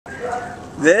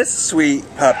This sweet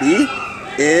puppy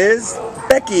is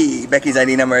Becky. Becky's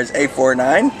ID number is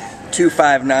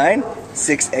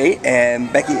A4925968,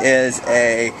 and Becky is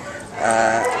a,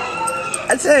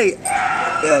 I'd say,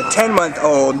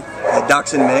 10-month-old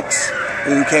Dachshund mix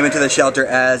who came into the shelter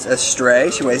as a stray.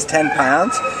 She weighs 10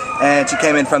 pounds, and she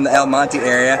came in from the El Monte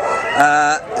area.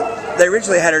 They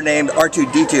originally had her named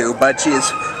R2D2, but she is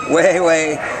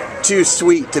way too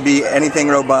sweet to be anything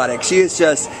robotic. She is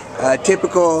just a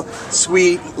typical,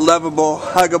 sweet, lovable,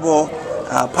 huggable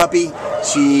puppy.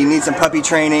 She needs some puppy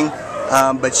training,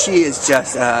 but she is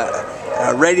just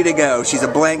ready to go. She's a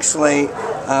blank slate.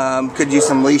 Could use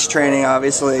some leash training,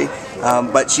 obviously,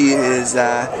 but she is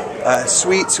a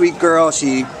sweet girl.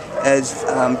 She is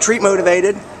treat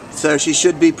motivated, so she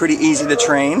should be pretty easy to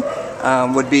train.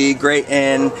 Would be great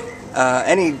in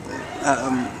any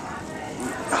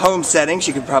home setting.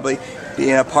 She could probably be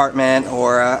in an apartment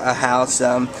or a house.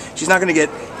 She's not going to get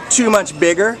too much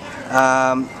bigger.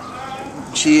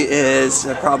 She is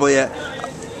probably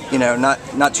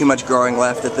not too much growing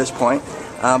left at this point.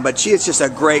 But she is just a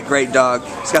great dog.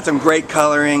 She's got some great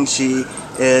coloring. She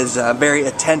is very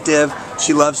attentive.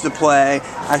 She loves to play.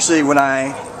 Actually, when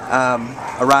I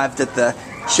arrived at the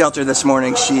shelter this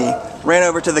morning, she ran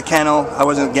over to the kennel. I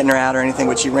wasn't getting her out or anything,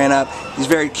 but she ran up. She's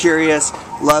very curious,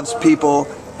 loves people,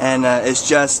 and is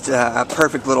just a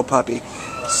perfect little puppy.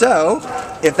 So,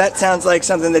 if that sounds like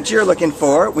something that you're looking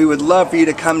for, we would love for you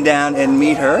to come down and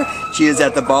meet her. She is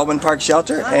at the Baldwin Park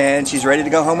shelter, and she's ready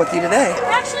to go home with you today.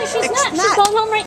 Actually, she's not. She's going home right